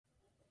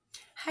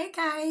Hi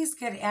guys,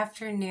 good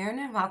afternoon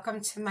and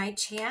welcome to my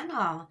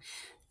channel.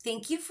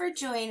 Thank you for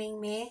joining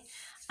me.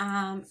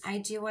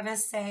 I do want to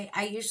say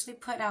I usually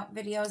put out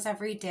videos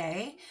every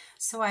day,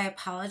 so I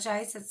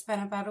apologize. It's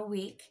been about a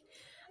week.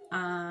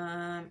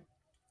 I'm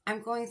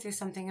going through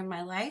something in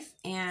my life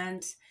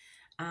and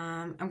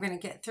I'm going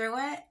to get through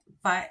it,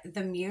 but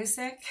the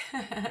music,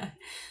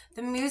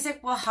 the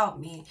music will help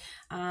me.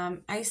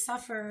 I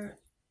suffer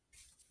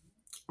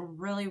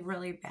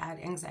really bad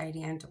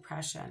anxiety and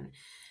depression,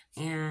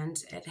 and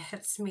it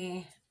hits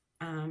me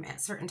at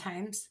certain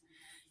times,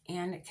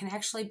 and it can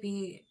actually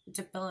be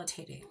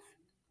debilitating.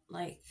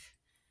 Like,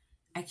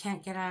 I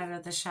can't get out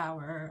of the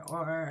shower,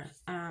 or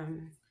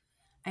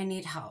I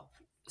need help.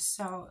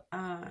 So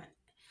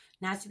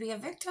not to be a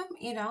victim,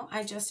 you know,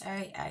 I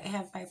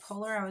have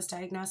bipolar. I was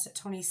diagnosed at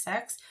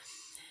 26,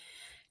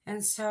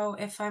 and so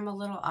if I'm a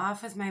little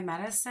off with my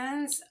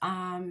medicines,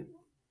 I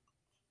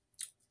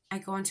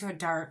go into a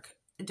dark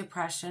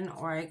depression,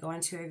 or I go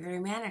into a very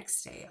manic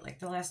state. Like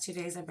the last 2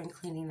 days I've been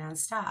cleaning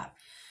nonstop.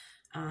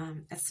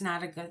 It's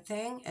not a good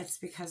thing. It's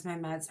because my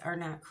meds are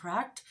not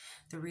correct.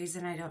 The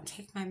reason I don't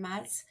take my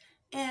meds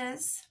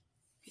is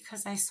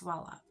because I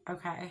swell up,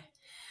 okay?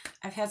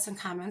 I've had some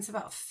comments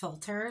about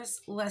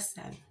filters.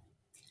 Listen,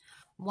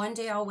 one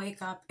day I'll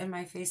wake up and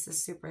my face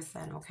is super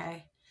thin,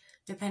 okay?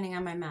 Depending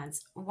on my meds.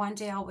 One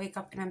day I'll wake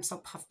up and I'm so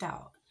puffed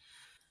out.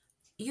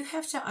 You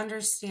have to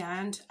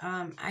understand,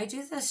 I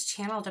do this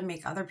channel to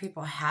make other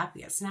people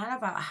happy. It's not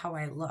about how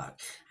I look.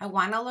 I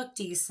want to look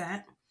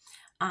decent.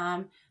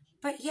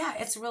 But yeah,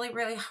 it's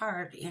really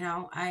hard. You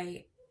know,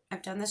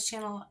 I've done this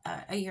channel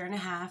a year and a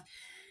half.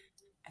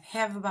 I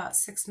have about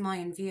 6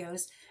 million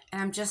views,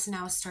 and I'm just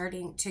now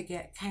starting to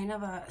get kind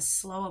of a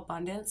slow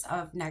abundance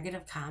of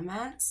negative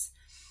comments.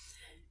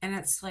 And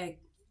it's like,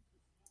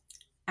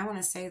 I want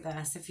to say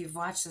this, if you've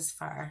watched this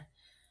far,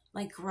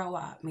 like, grow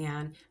up,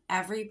 man.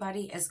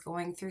 Everybody is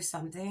going through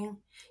something.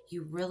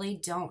 You really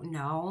don't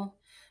know.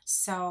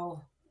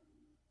 So,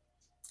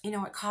 you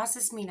know, it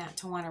causes me not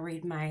to want to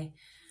read my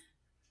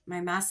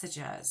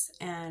messages.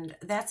 And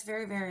that's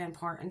very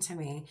important to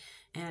me.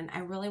 And I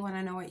really want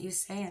to know what you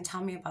say and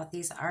tell me about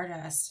these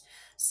artists.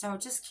 So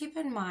just keep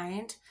in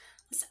mind,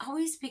 let's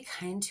always be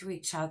kind to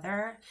each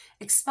other,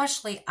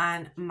 especially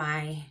on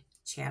my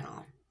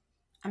channel.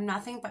 I'm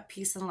nothing but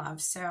peace and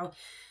love. So,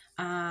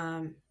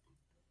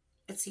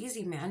 it's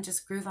easy, man.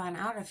 Just groove on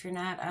out if you're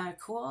not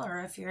cool, or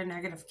if you're a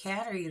negative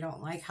cat, or you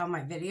don't like how my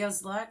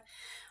videos look.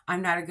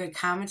 I'm not a good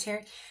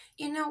commentary.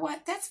 You know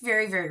what? That's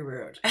very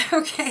rude.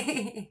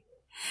 Okay.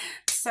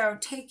 So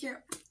take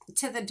your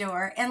to the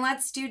door and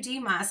let's do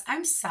Dimas.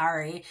 I'm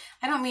sorry.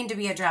 I don't mean to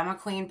be a drama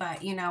queen,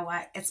 but you know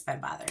what? It's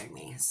been bothering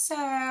me.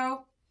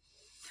 So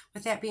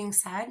with that being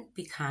said,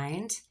 be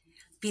kind,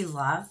 be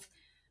love.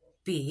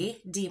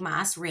 Be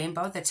Dimas,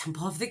 Rainbow, the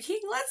Temple of the King.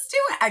 Let's do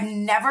it. I've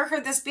never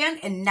heard this band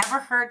and never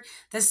heard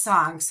this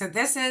song. So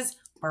this is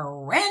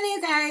brand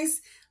new, guys.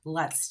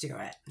 Let's do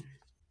it.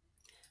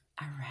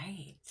 All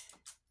right.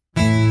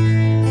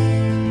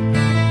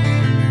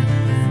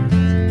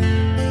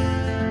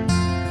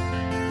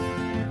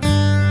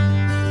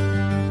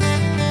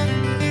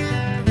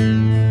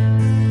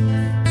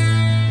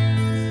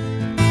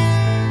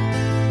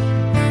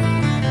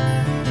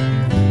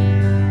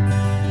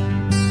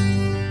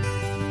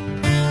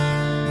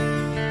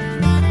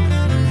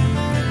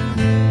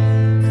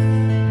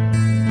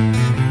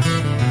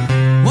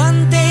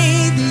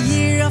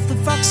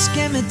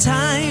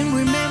 Time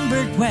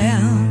remembered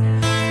well,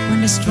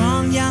 when the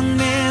strong young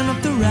man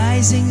of the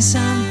rising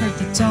sun heard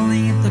the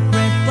tolling of the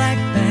great black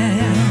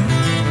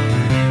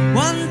bell.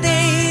 One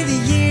day,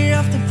 the year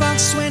of the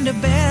fox, when the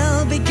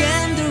bell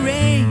began to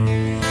ring,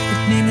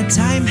 it meant the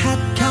time had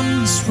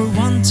come for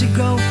one to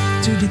go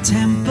to the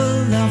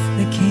temple of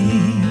the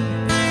king.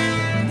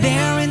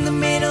 There in the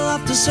middle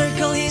of the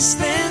circle he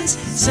stands,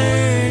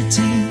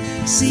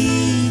 searching,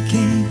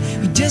 seeking,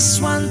 with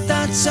just one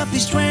touch of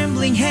his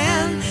trembling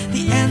hand,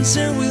 the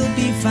answer will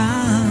be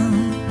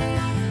found.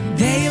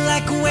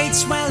 Daylight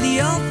waits while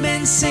the old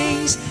man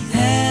sings,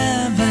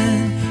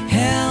 heaven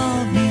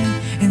help me.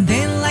 And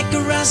then like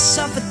the rush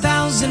of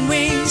 1,000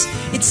 wings,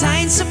 it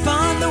shines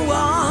upon the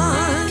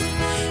one,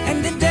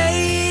 and the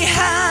day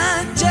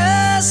had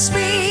just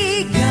begun.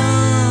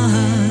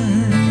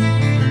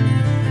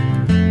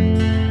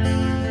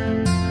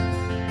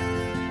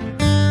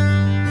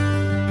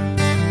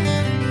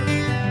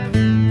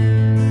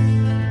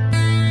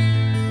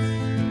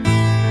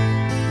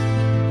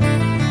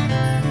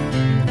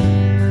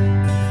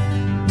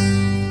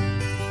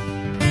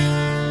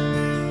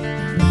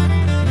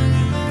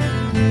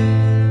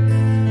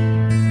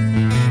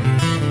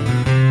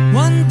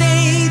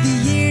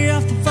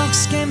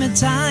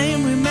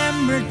 Time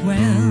remembered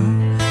well,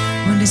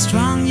 when the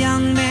strong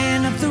young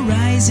man of the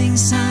rising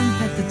sun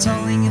heard the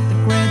tolling of the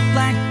great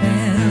black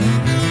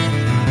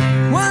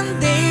bell. One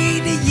day,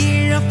 the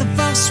year of the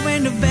fox,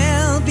 when the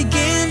bell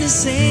began to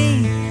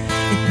sing,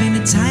 it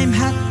meant the time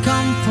had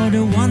come for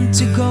the one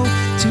to go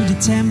to the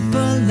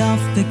temple of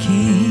the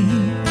king.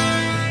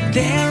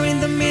 There in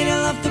the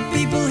middle of the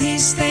people he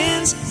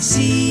stands,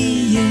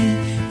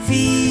 seeing,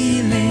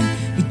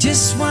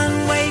 just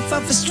one wave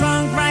of a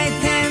strong right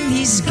hand,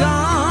 he's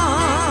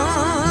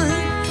gone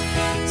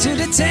to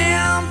the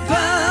temple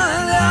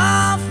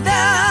of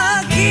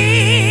the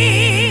king.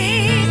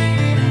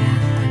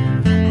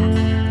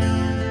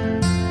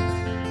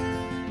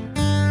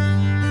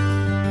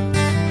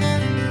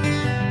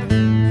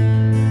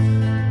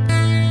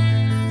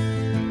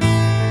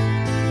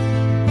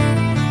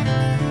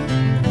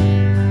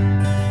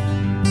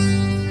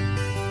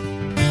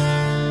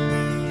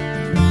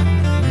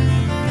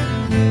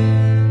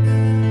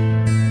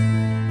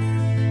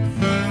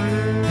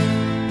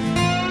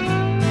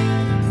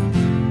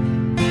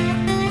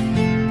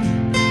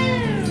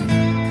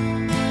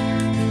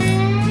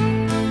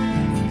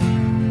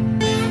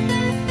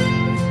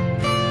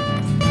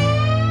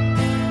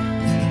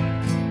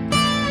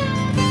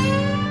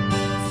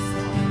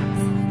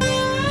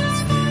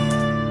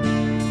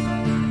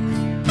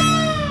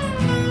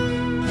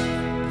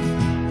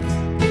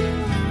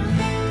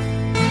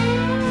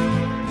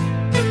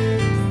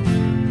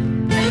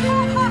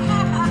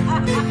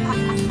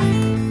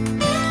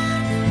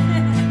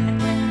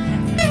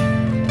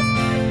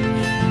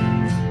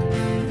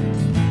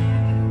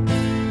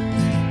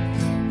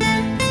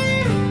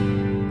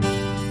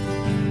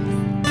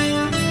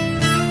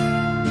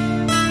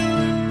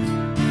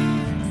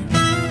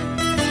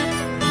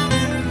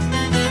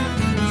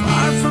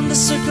 The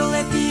circle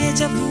at the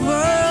edge of the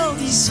world,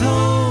 he's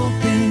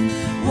hoping,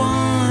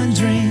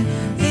 wondering,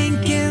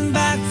 thinking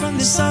back from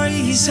the story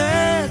he's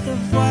heard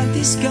of what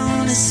he's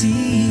gonna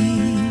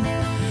see.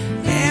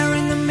 There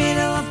in the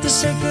middle of the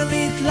circle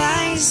it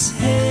lies,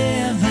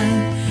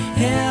 heaven,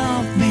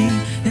 help me.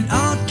 And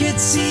all could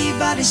see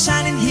by the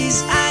shine in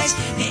his eyes,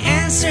 the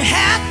answer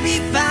had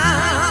been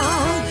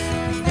found.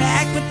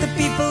 Back with the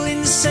people in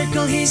the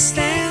circle he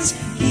stands,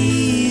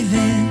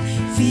 giving,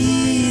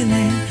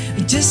 feeling.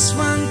 Just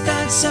one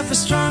touch of a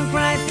strong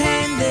right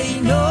hand, they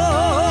know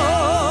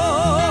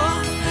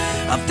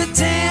of the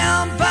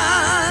temple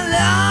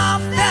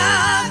of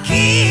the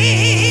king.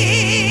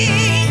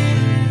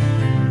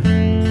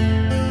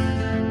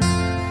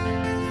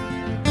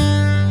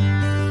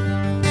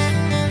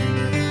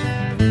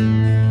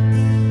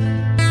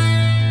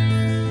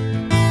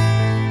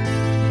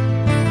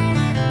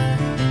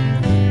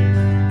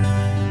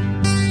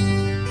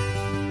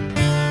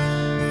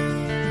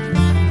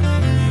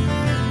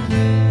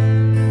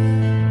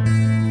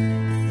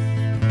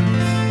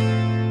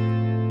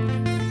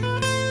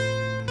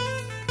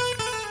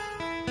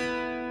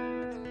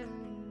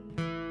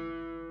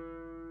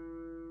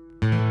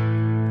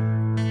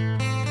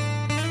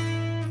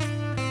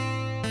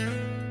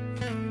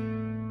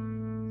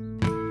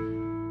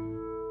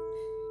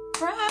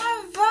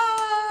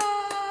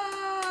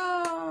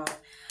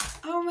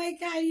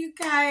 You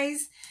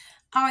guys.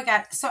 Oh my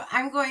God. So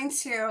I'm going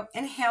to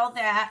inhale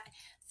that.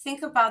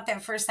 Think about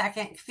that for a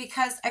second,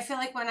 because I feel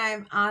like when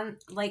I'm on,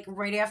 like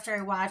right after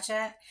I watch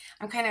it,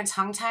 I'm kind of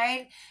tongue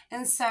tied.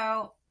 And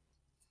so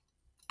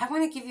I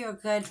want to give you a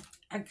good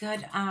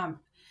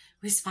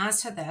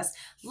response to this.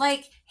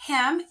 Like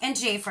him and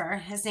Jafar,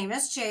 his name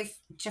is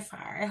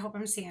Jafar. I hope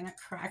I'm saying it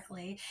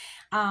correctly.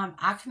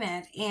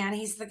 Achmad, and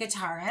he's the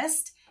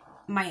guitarist.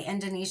 My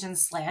Indonesian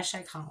slash,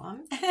 I call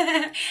him.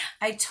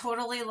 I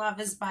totally love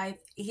his vibe.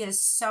 He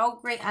is so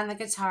great on the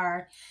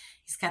guitar.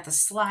 He's got the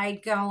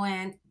slide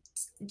going.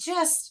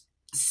 Just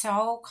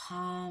so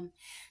calm,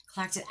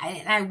 collected.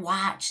 I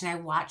watch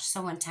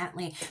so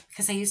intently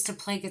because I used to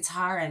play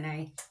guitar, and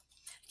I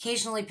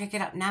occasionally pick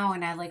it up now,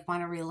 and I like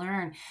want to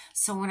relearn.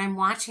 So when I'm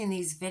watching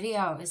these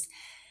videos,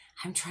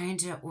 I'm trying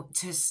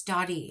to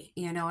study,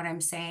 you know what I'm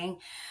saying?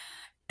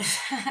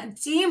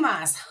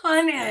 Dimas,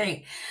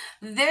 honey,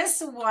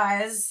 this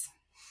was,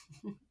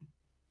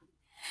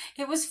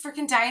 it was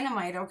freaking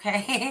dynamite,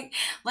 okay?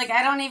 Like,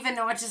 I don't even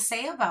know what to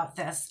say about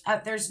this.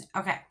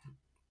 Okay.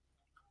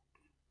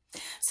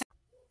 So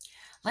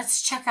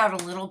let's check out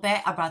a little bit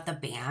about the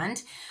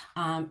band.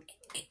 And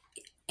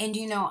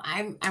you know,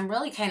 I'm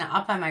really kind of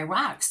up on my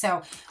rock.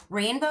 So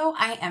Rainbow,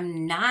 I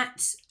am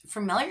not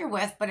familiar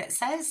with, but it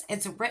says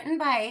it's written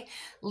by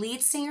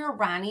lead singer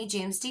Ronnie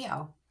James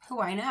Dio, who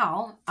I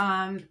know,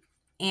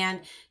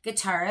 and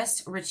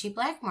guitarist Ritchie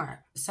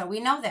Blackmore. So we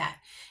know that.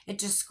 It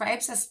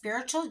describes a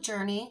spiritual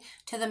journey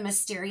to the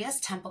mysterious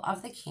temple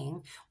of the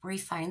king, where he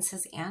finds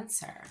his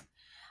answer.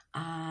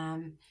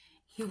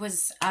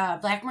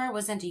 Blackmore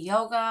was into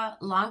yoga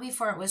long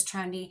before it was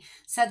trendy,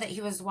 said that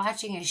he was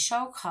watching a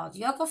show called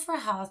Yoga for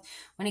Health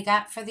when he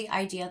got for the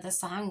idea of the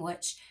song,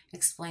 which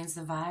explains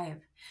the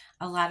vibe.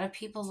 A lot of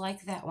people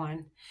like that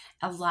one.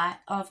 A lot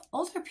of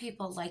older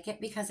people like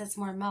it because it's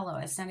more mellow.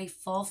 It's not a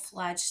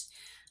full-fledged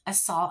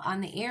assault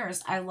on the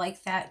ears. I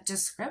like that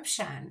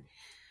description.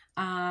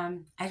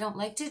 I don't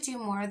like to do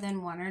more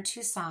than 1 or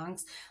 2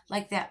 songs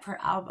like that per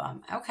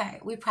album.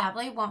 Okay, we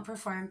probably won't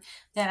perform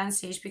that on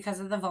stage because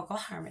of the vocal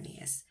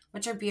harmonies,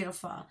 which are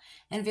beautiful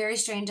and very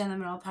strange on the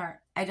middle part.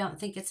 I don't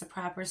think it's a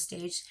proper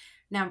stage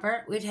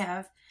number. We'd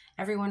have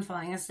everyone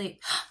falling asleep.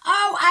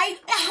 Oh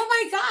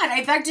my God,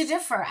 I beg to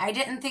differ. I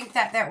didn't think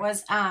that that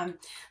was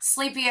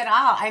sleepy at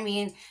all. I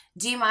mean,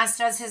 Dimas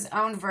does his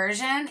own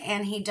version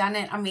and he done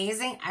it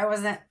amazing. I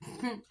wasn't,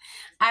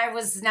 I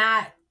was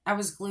not, I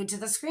was glued to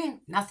the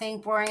screen. Nothing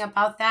boring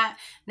about that.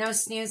 No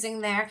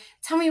snoozing there.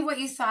 Tell me what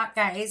you thought,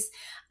 guys.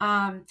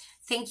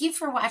 Thank you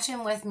for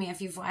watching with me.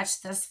 If you've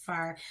watched this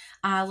far,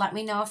 let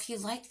me know if you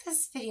like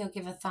this video.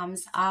 Give a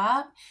thumbs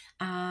up.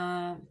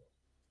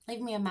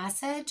 Leave me a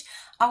message.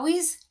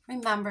 Always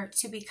remember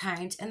to be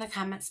kind in the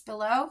comments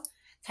below.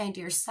 Kind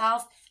to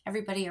yourself,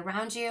 everybody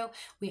around you.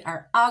 We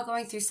are all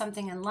going through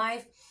something in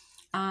life.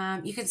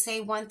 You could say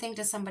one thing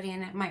to somebody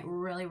and it might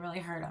really, really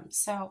hurt them.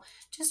 So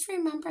just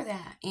remember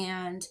that,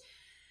 and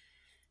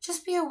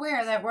just be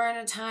aware that we're in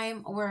a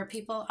time where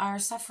people are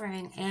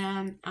suffering,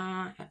 and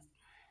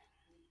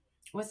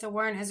with the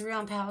war in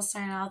Israel and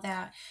Palestine and all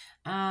that,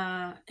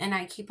 and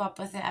I keep up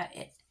with that,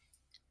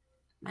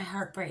 my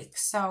heart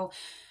breaks. So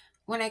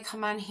when I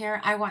come on here,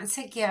 I want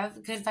to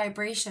give good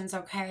vibrations,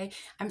 okay?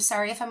 I'm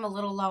sorry if I'm a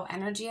little low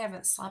energy. I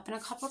haven't slept in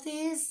a couple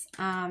days.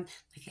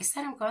 Like I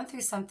said, I'm going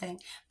through something.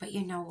 But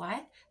you know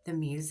what? The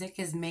music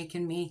is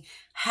making me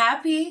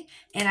happy,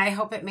 and I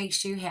hope it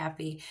makes you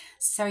happy.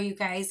 So you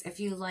guys, if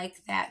you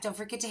like that, don't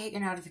forget to hit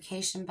your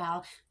notification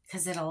bell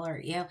because it'll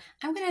alert you.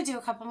 I'm going to do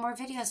a couple more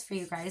videos for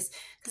you guys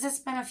because it's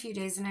been a few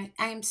days, and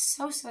I am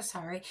so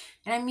sorry.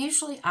 And I'm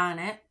usually on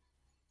it.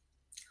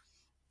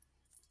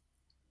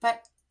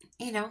 But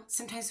you know,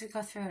 sometimes we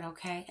go through it,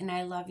 okay? And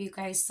I love you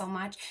guys so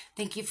much.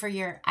 Thank you for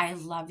your I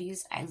love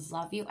yous. I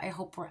love you. I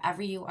hope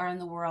wherever you are in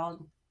the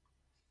world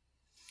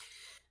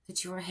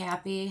that you are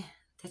happy,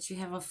 that you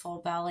have a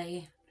full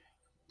belly,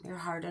 your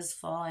heart is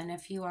full. And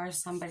if you are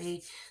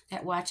somebody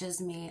that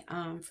watches me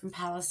from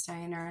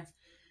Palestine, or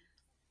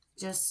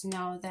just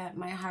know that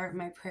my heart,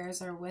 my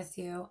prayers are with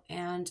you.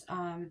 And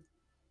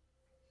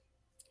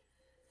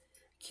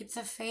keep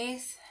the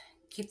faith,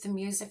 keep the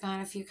music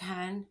on if you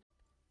can.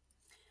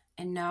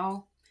 And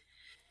know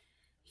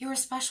you are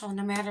special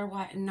no matter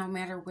what, and no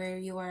matter where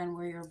you are and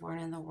where you're born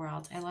in the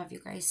world. I love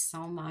you guys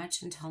so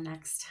much. Until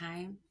next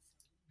time.